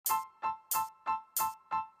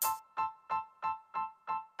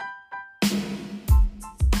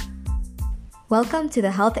Welcome to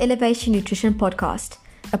the Health Elevation Nutrition Podcast,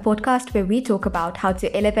 a podcast where we talk about how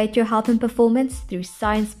to elevate your health and performance through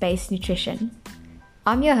science-based nutrition.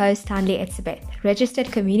 I'm your host, Hanley Etzebeth, registered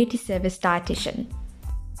community service dietitian.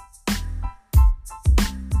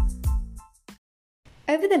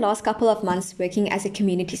 Over the last couple of months working as a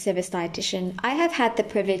community service dietitian, I have had the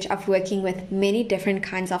privilege of working with many different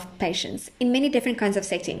kinds of patients in many different kinds of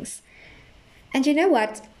settings. And you know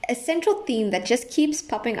what? A central theme that just keeps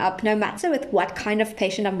popping up no matter with what kind of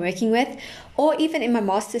patient I'm working with, or even in my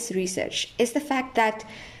master's research, is the fact that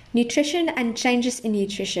nutrition and changes in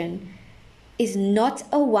nutrition is not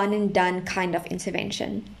a one and done kind of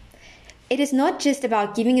intervention. It is not just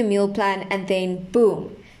about giving a meal plan and then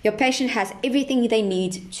boom, your patient has everything they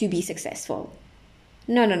need to be successful.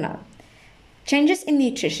 No. Changes in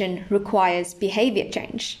nutrition requires behavior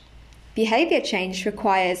change. Behavior change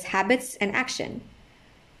requires habits and action.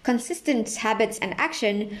 Consistent habits and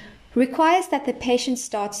action requires that the patient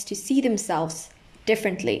starts to see themselves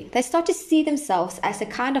differently. They start to see themselves as a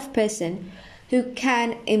kind of person who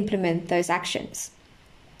can implement those actions.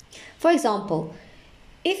 For example,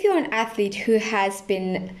 if you're an athlete who has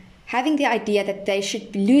been having the idea that they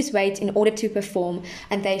should lose weight in order to perform,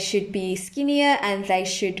 and they should be skinnier, and they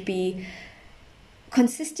should be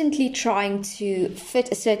consistently trying to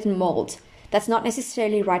fit a certain mold that's not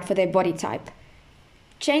necessarily right for their body type.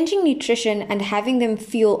 Changing nutrition and having them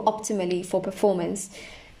feel optimally for performance,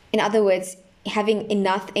 in other words, having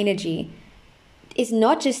enough energy, is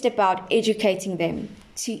not just about educating them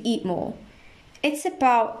to eat more. It's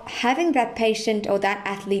about having that patient or that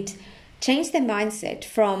athlete change their mindset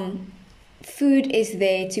from food is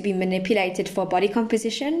there to be manipulated for body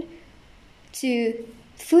composition to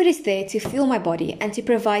food is there to fuel my body and to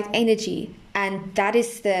provide energy, and that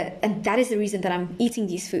is the reason that I'm eating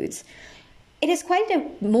these foods. It is quite a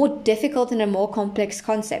more difficult and a more complex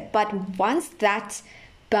concept, but once that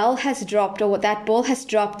bell has dropped or that ball has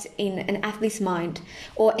dropped in an athlete's mind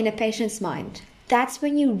or in a patient's mind, that's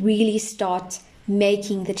when you really start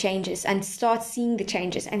making the changes and start seeing the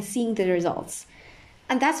changes and seeing the results.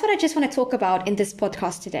 And that's what I just want to talk about in this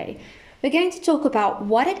podcast today. We're going to talk about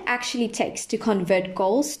what it actually takes to convert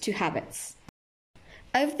goals to habits.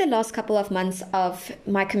 Over the last couple of months of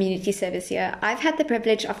my community service here, I've had the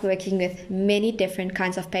privilege of working with many different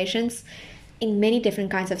kinds of patients in many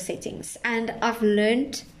different kinds of settings, and I've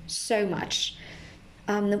learned so much.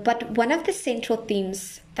 But one of the central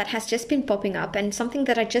themes that has just been popping up, and something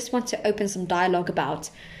that I just want to open some dialogue about,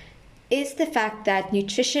 is the fact that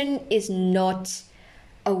nutrition is not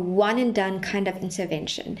a one and done kind of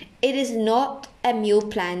intervention. It is not a meal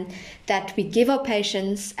plan that we give our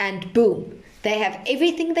patients and boom, they have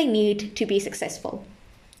everything they need to be successful.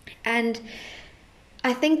 And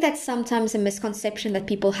I think that's sometimes a misconception that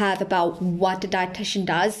people have about what a dietitian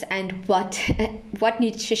does and what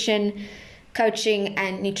nutrition coaching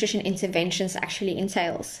and nutrition interventions actually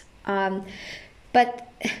entails. But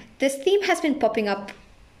this theme has been popping up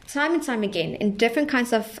time and time again in different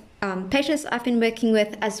kinds of patients I've been working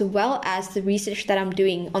with, as well as the research that I'm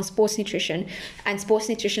doing on sports nutrition and sports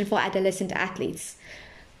nutrition for adolescent athletes.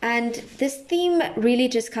 And this theme really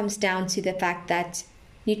just comes down to the fact that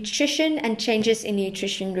nutrition and changes in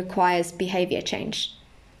nutrition requires behavior change.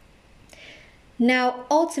 Now,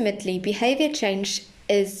 ultimately, behavior change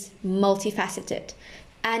is multifaceted,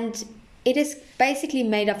 and it is basically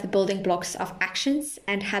made of the building blocks of actions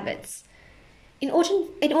and habits. In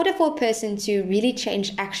order for a person to really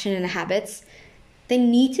change action and habits, they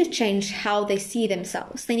need to change how they see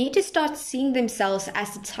themselves. They need to start seeing themselves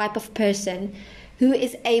as the type of person who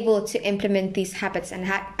is able to implement these habits and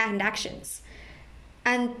actions.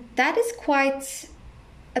 And that is quite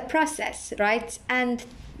a process, right? And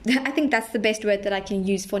I think that's the best word that I can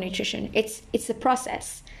use for nutrition. It's a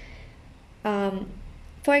process.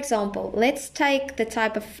 For example, let's take the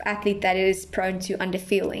type of athlete that is prone to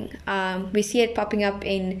underfueling. We see it popping up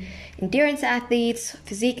in endurance athletes,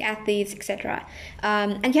 physique athletes, etc.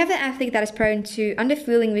 And you have an athlete that is prone to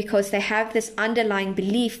underfueling because they have this underlying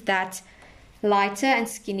belief that lighter and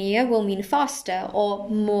skinnier will mean faster or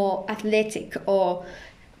more athletic or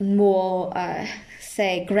more,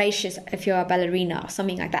 say, gracious if you're a ballerina or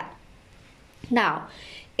something like that. Now,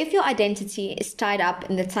 if your identity is tied up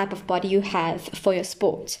in the type of body you have for your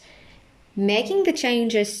sport, making the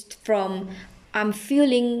changes from I'm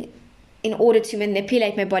fueling in order to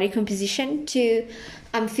manipulate my body composition to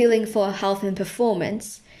I'm fueling for health and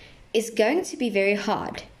performance is going to be very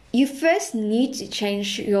hard. You first need to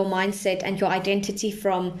change your mindset and your identity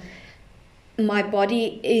from my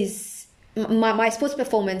sports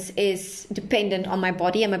performance is dependent on my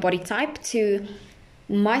body and my body type to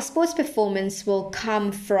my sports performance will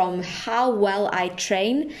come from how well I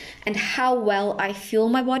train and how well I feel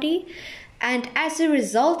my body. And as a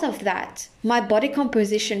result of that, my body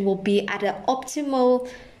composition will be at an optimal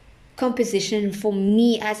composition for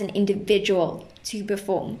me as an individual to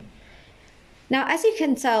perform. Now, as you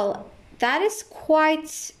can tell, that is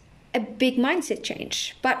quite a big mindset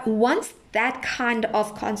change. But once that kind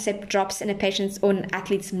of concept drops in a patient's or an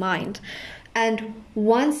athlete's mind, and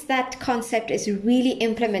once that concept is really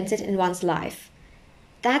implemented in one's life,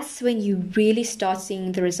 that's when you really start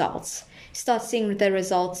seeing the results. Start seeing the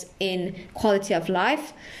results in quality of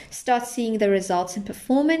life, start seeing the results in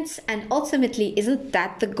performance, and ultimately, isn't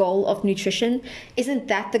that the goal of nutrition? Isn't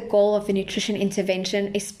that the goal of a nutrition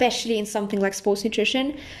intervention, especially in something like sports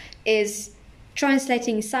nutrition, is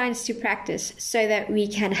translating science to practice so that we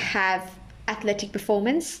can have athletic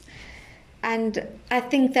performance? And I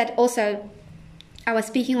think that also, I was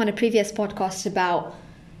speaking on a previous podcast about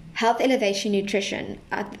health elevation nutrition.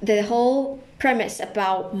 The whole premise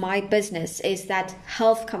about my business is that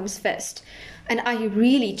health comes first. And I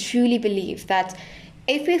really, truly believe that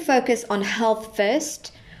if we focus on health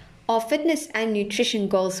first, our fitness and nutrition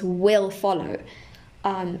goals will follow.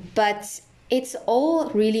 But it's all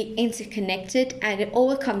really interconnected, and it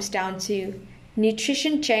all comes down to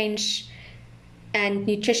nutrition change, and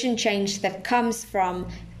nutrition change that comes from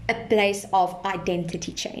a place of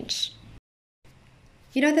identity change.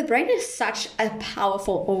 You know, the brain is such a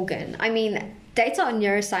powerful organ. I mean, data on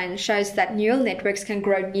neuroscience shows that neural networks can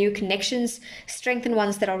grow new connections, strengthen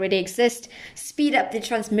ones that already exist, speed up the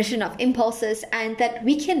transmission of impulses, and that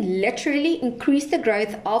we can literally increase the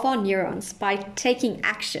growth of our neurons by taking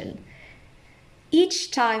action.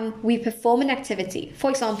 Each time we perform an activity, for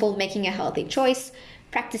example, making a healthy choice,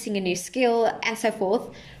 practicing a new skill, and so forth,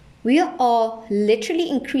 we are literally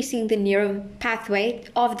increasing the neural pathway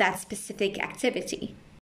of that specific activity.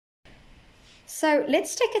 So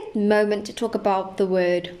let's take a moment to talk about the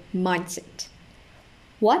word mindset.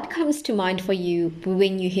 What comes to mind for you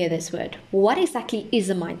when you hear this word? What exactly is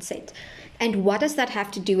a mindset? And what does that have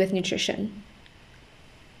to do with nutrition?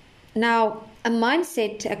 Now, a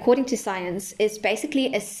mindset, according to science, is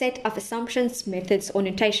basically a set of assumptions, methods, or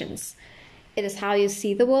notations. It is how you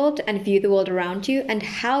see the world and view the world around you, and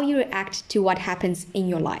how you react to what happens in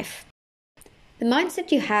your life. The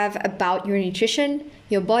mindset you have about your nutrition,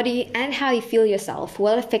 your body, and how you feel yourself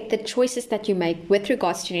will affect the choices that you make with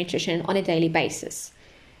regards to nutrition on a daily basis.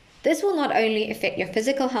 This will not only affect your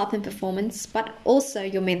physical health and performance, but also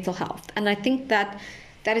your mental health. And I think that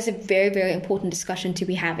is a very, very important discussion to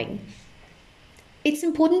be having. It's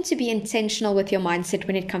important to be intentional with your mindset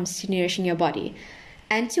when it comes to nourishing your body,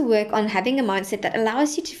 and to work on having a mindset that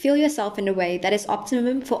allows you to feel yourself in a way that is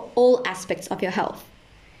optimum for all aspects of your health.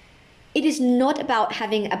 It is not about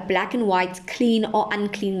having a black and white, clean or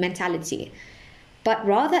unclean mentality, but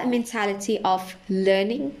rather a mentality of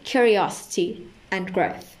learning, curiosity, and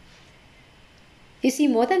growth. You see,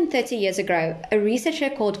 more than 30 years ago, a researcher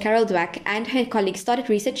called Carol Dweck and her colleagues started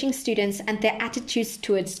researching students and their attitudes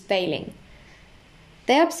towards failing.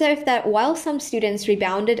 They observed that while some students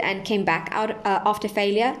rebounded and came back out after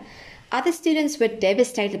failure, other students were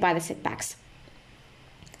devastated by the setbacks.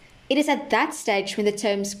 It is at that stage when the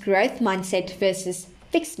terms growth mindset versus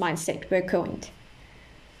fixed mindset were coined.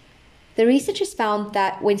 The researchers found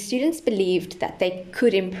that when students believed that they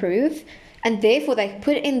could improve, and therefore they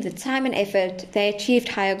put in the time and effort, they achieved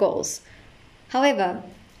higher goals. However,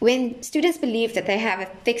 when students believe that they have a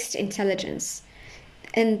fixed intelligence,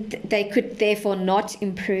 and they could therefore not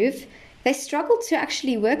improve, they struggled to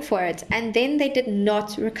actually work for it, and then they did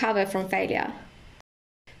not recover from failure.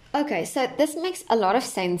 Okay, so this makes a lot of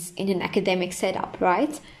sense in an academic setup,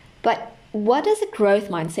 right? But what does a growth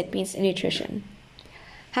mindset mean in nutrition?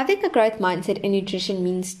 Having a growth mindset in nutrition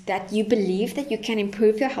means that you believe that you can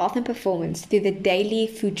improve your health and performance through the daily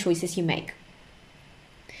food choices you make.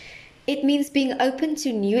 It means being open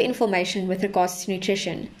to new information with regards to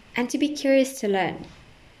nutrition and to be curious to learn.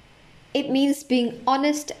 It means being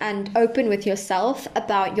honest and open with yourself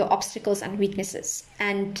about your obstacles and weaknesses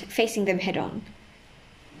and facing them head on.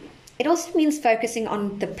 It also means focusing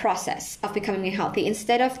on the process of becoming healthy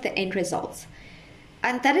instead of the end results.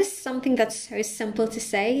 And that is something that's so simple to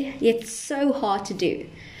say, yet so hard to do.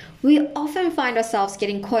 We often find ourselves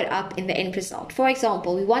getting caught up in the end result. For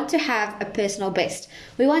example, we want to have a personal best.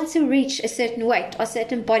 We want to reach a certain weight or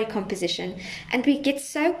certain body composition. And we get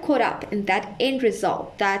so caught up in that end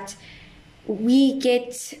result that we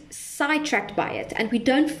get sidetracked by it, and we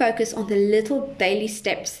don't focus on the little daily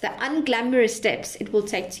steps, the unglamorous steps it will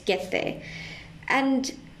take to get there.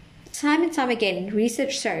 And time and time again,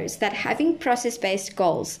 research shows that having process-based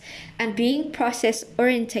goals and being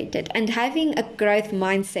process-orientated and having a growth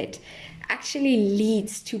mindset actually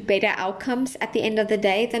leads to better outcomes at the end of the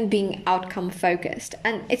day than being outcome-focused.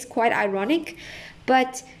 And it's quite ironic,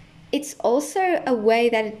 but it's also a way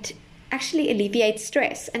that it actually alleviates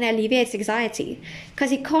stress and alleviates anxiety,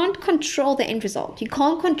 because you can't control the end result. You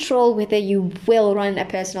can't control whether you will run a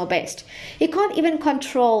personal best. You can't even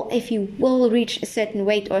control if you will reach a certain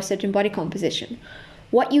weight or a certain body composition.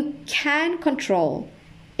 What you can control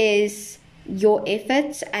is your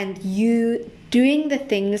efforts and you doing the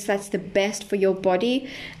things that's the best for your body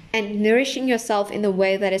and nourishing yourself in the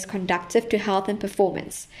way that is conducive to health and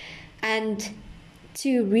performance. And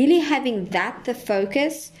to really having that the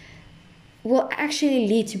focus will actually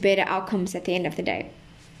lead to better outcomes at the end of the day.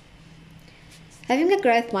 Having a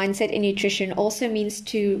growth mindset in nutrition also means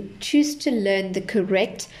to choose to learn the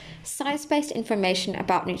correct science-based information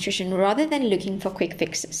about nutrition rather than looking for quick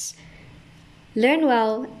fixes. Learn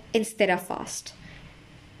well instead of fast.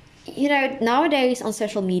 Nowadays on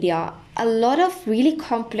social media, a lot of really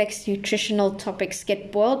complex nutritional topics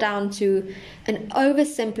get boiled down to an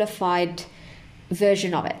oversimplified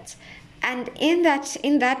version of it. And in that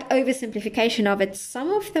oversimplification of it,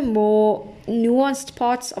 some of the more nuanced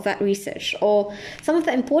parts of that research or some of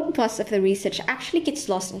the important parts of the research actually gets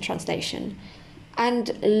lost in translation.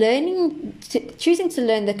 And choosing to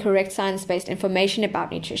learn the correct science-based information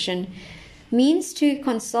about nutrition means to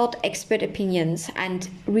consult expert opinions and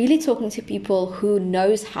really talking to people who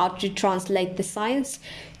knows how to translate the science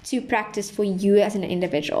to practice for you as an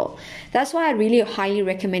individual. That's why I really highly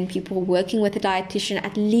recommend people working with a dietitian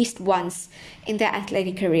at least once in their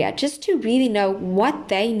athletic career, just to really know what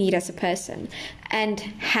they need as a person and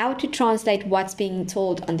how to translate what's being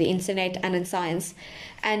told on the internet and in science,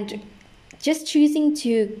 and just choosing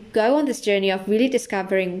to go on this journey of really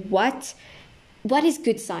discovering what is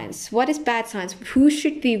good science, what is bad science, who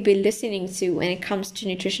should we be listening to when it comes to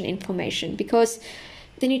nutrition information, because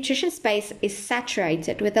the nutrition space is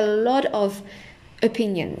saturated with a lot of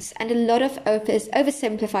opinions and a lot of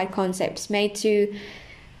oversimplified concepts made to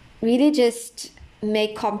really just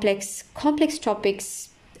make complex topics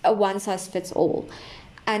a one-size-fits-all.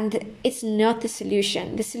 And it's not the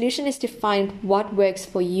solution. The solution is to find what works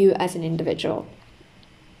for you as an individual.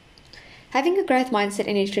 Having a growth mindset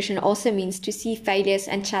in nutrition also means to see failures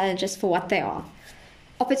and challenges for what they are.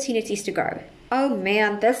 Opportunities to grow. Oh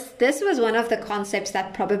man, this was one of the concepts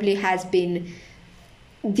that probably has been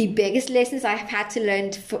the biggest lessons I've had to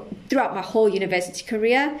learn throughout my whole university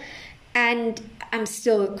career, and I'm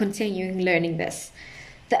still continuing learning this.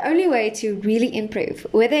 The only way to really improve,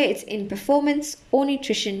 whether it's in performance or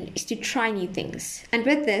nutrition, is to try new things. And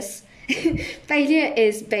with this, failure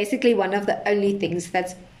is basically one of the only things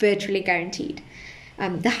that's virtually guaranteed.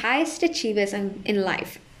 The highest achievers in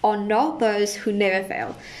life are not those who never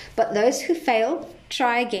fail, but those who fail,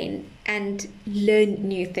 try again, and learn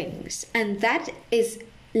new things. And that is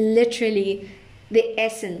literally the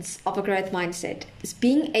essence of a growth mindset, is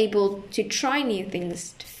being able to try new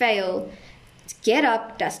things, to fail, to get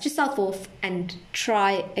up, dust yourself off, and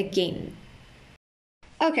try again.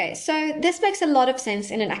 Okay, so this makes a lot of sense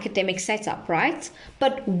in an academic setup, right?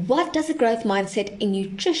 But what does a growth mindset in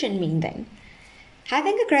nutrition mean then?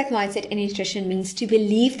 Having a growth mindset in nutrition means to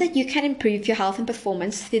believe that you can improve your health and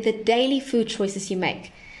performance through the daily food choices you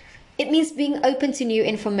make. It means being open to new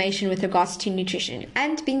information with regards to nutrition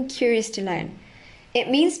and being curious to learn. It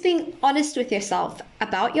means being honest with yourself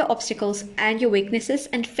about your obstacles and your weaknesses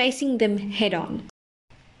and facing them head on.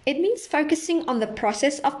 It means focusing on the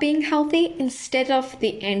process of being healthy instead of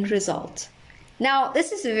the end result. Now,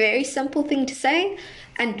 this is a very simple thing to say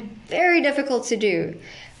and very difficult to do.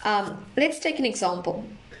 Let's take an example.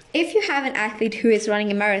 If you have an athlete who is running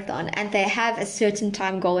a marathon and they have a certain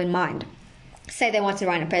time goal in mind, say they want to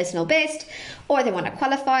run a personal best or they want to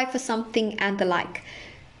qualify for something and the like,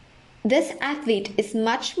 this athlete is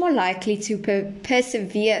much more likely to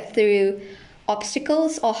persevere through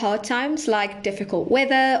obstacles or hard times like difficult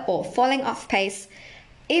weather or falling off pace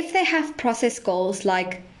if they have process goals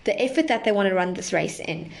like the effort that they want to run this race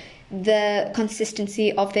in, the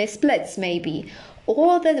consistency of their splits maybe,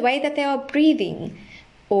 or the way that they are breathing,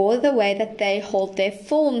 or the way that they hold their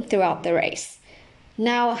form throughout the race.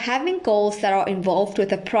 Now, having goals that are involved with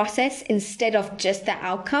the process instead of just the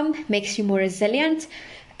outcome makes you more resilient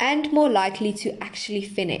and more likely to actually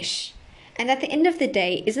finish. And at the end of the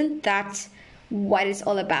day, isn't that what it's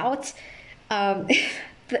all about?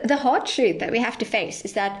 The hard truth that we have to face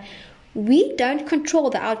is that we don't control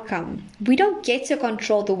the outcome. We don't get to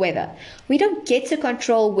control the weather. We don't get to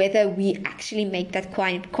control whether we actually make that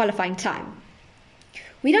qualifying time.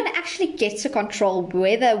 We don't actually get to control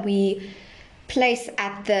whether we place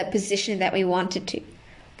at the position that we wanted to.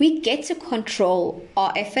 We get to control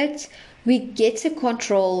our effort. We get to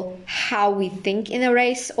control how we think in a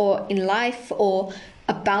race or in life or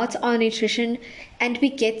about our nutrition, and we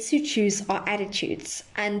get to choose our attitudes.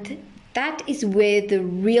 And that is where the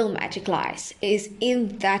real magic lies, is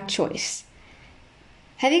in that choice.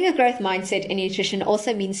 Having a growth mindset in nutrition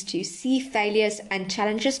also means to see failures and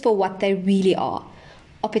challenges for what they really are,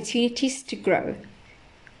 opportunities to grow.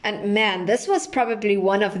 And man, this was probably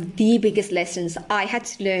one of the biggest lessons I had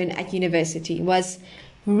to learn at university, was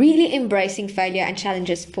really embracing failure and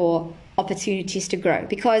challenges for opportunities to grow.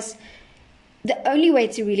 Because the only way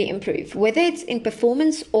to really improve, whether it's in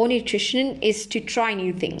performance or nutrition, is to try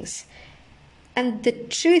new things. And the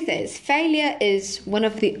truth is, failure is one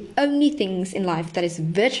of the only things in life that is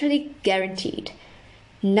virtually guaranteed,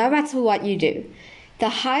 no matter what you do. The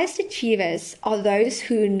highest achievers are those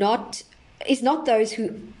who not those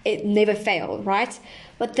who never fail, right?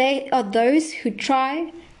 But they are those who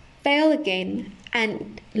try, fail again,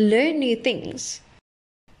 and learn new things.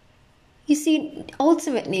 You see,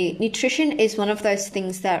 ultimately, nutrition is one of those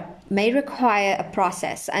things that may require a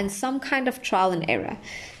process and some kind of trial and error.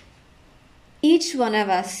 Each one of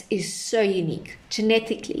us is so unique,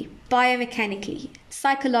 genetically, biomechanically,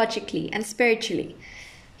 psychologically, and spiritually.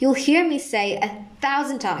 You'll hear me say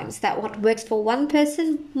 1,000 times that what works for one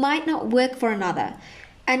person might not work for another.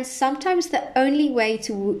 And sometimes the only way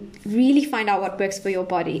to really find out what works for your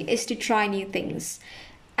body is to try new things.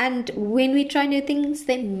 And when we try new things,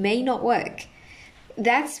 they may not work.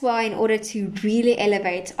 That's why, in order to really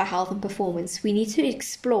elevate our health and performance, we need to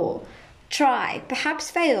explore, try, perhaps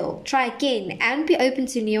fail, try again, and be open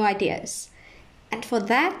to new ideas. And for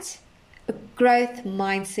that, a growth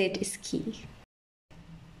mindset is key.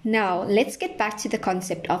 Now, let's get back to the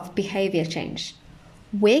concept of behavior change.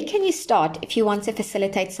 Where can you start if you want to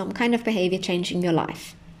facilitate some kind of behavior change in your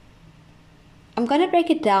life? I'm going to break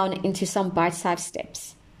it down into some bite-sized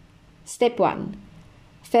steps. Step 1.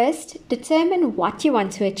 First, determine what you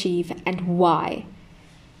want to achieve and why.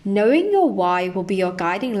 Knowing your why will be your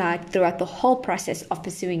guiding light throughout the whole process of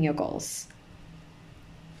pursuing your goals.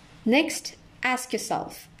 Next, ask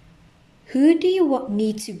yourself, who do you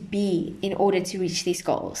need to be in order to reach these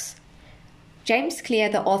goals? James Clear,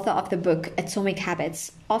 the author of the book Atomic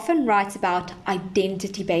Habits, often writes about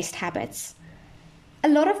identity-based habits. A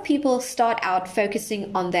lot of people start out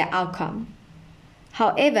focusing on their outcome.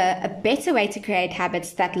 However, a better way to create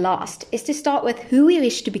habits that last is to start with who we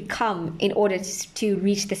wish to become in order to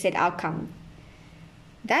reach the said outcome.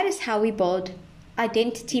 That is how we build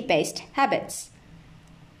identity-based habits.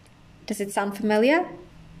 Does it sound familiar?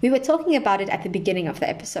 We were talking about it at the beginning of the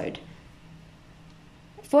episode.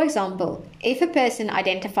 For example, if a person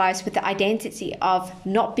identifies with the identity of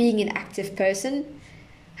not being an active person,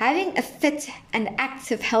 having a fit and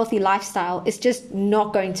active, healthy lifestyle is just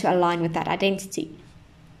not going to align with that identity.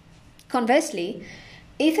 Conversely,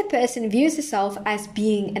 if a person views herself as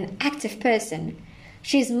being an active person,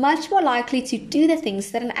 she is much more likely to do the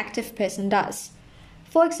things that an active person does.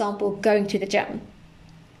 For example, going to the gym.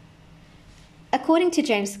 According to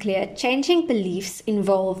James Clear, changing beliefs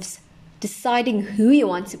involves deciding who you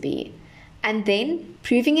want to be and then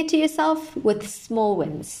proving it to yourself with small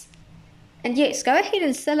wins. And yes, go ahead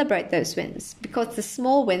and celebrate those wins, because the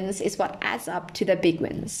small wins is what adds up to the big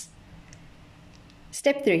wins.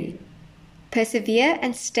 Step 3. Persevere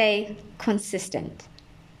and stay consistent.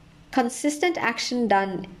 Consistent action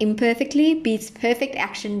done imperfectly beats perfect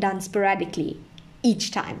action done sporadically,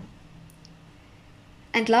 each time.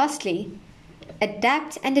 And lastly,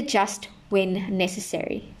 adapt and adjust when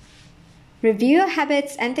necessary. Review your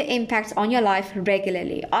habits and the impact on your life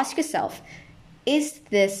regularly. Ask yourself, is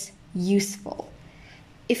this useful?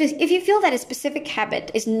 If you feel that a specific habit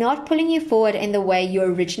is not pulling you forward in the way you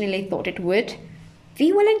originally thought it would,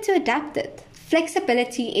 be willing to adapt it.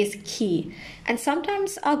 Flexibility is key, and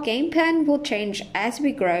sometimes our game plan will change as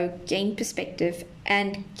we grow, gain perspective,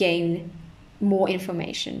 and gain more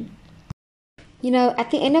information. You know, at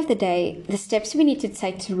the end of the day, the steps we need to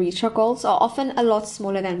take to reach our goals are often a lot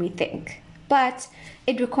smaller than we think. But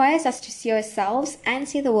it requires us to see ourselves and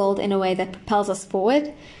see the world in a way that propels us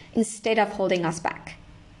forward instead of holding us back.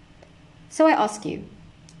 So I ask you,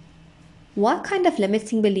 what kind of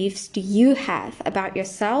limiting beliefs do you have about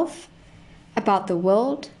yourself, about the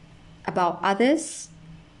world, about others,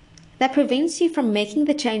 that prevents you from making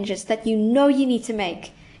the changes that you know you need to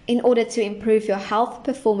make in order to improve your health,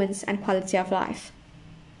 performance, and quality of life?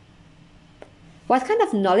 What kind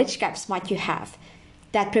of knowledge gaps might you have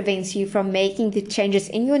that prevents you from making the changes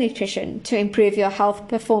in your nutrition to improve your health,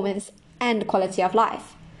 performance, and quality of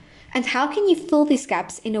life? And how can you fill these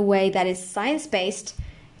gaps in a way that is science-based,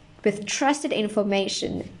 with trusted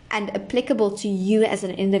information and applicable to you as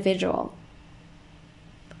an individual?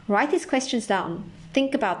 Write these questions down,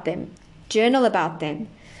 think about them, journal about them,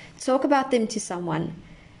 talk about them to someone.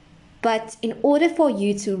 But in order for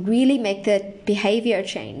you to really make the behavior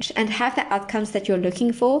change and have the outcomes that you're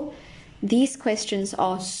looking for, these questions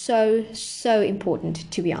are so important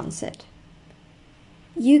to be answered.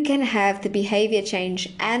 You can have the behavior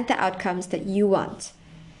change and the outcomes that you want.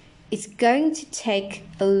 It's going to take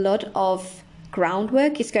a lot of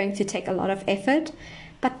groundwork, it's going to take a lot of effort,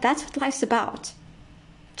 but that's what life's about.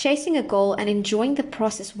 Chasing a goal and enjoying the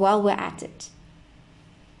process while we're at it.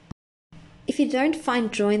 If you don't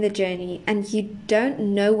find joy in the journey and you don't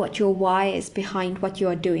know what your why is behind what you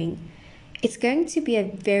are doing, it's going to be a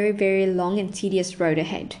very long and tedious road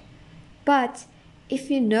ahead. But if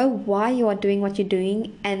you know why you are doing what you're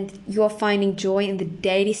doing and you're finding joy in the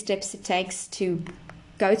daily steps it takes to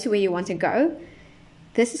go to where you want to go,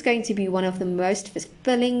 this is going to be one of the most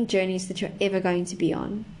fulfilling journeys that you're ever going to be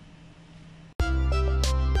on.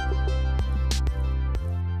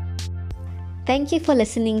 Thank you for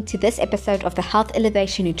listening to this episode of the Health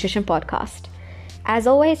Elevation Nutrition Podcast. As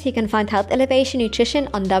always, you can find Health Elevation Nutrition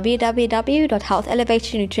on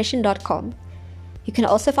www.healthelevationnutrition.com. You can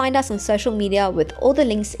also find us on social media with all the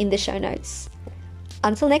links in the show notes.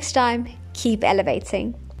 Until next time, keep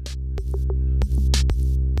elevating.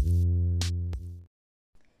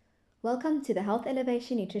 Welcome to the Health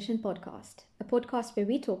Elevation Nutrition Podcast, a podcast where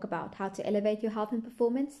we talk about how to elevate your health and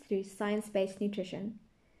performance through science-based nutrition.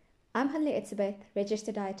 I'm Hanle Etzebeth,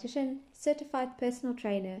 registered dietitian, certified personal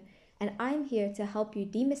trainer, and I'm here to help you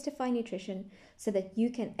demystify nutrition so that you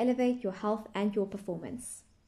can elevate your health and your performance.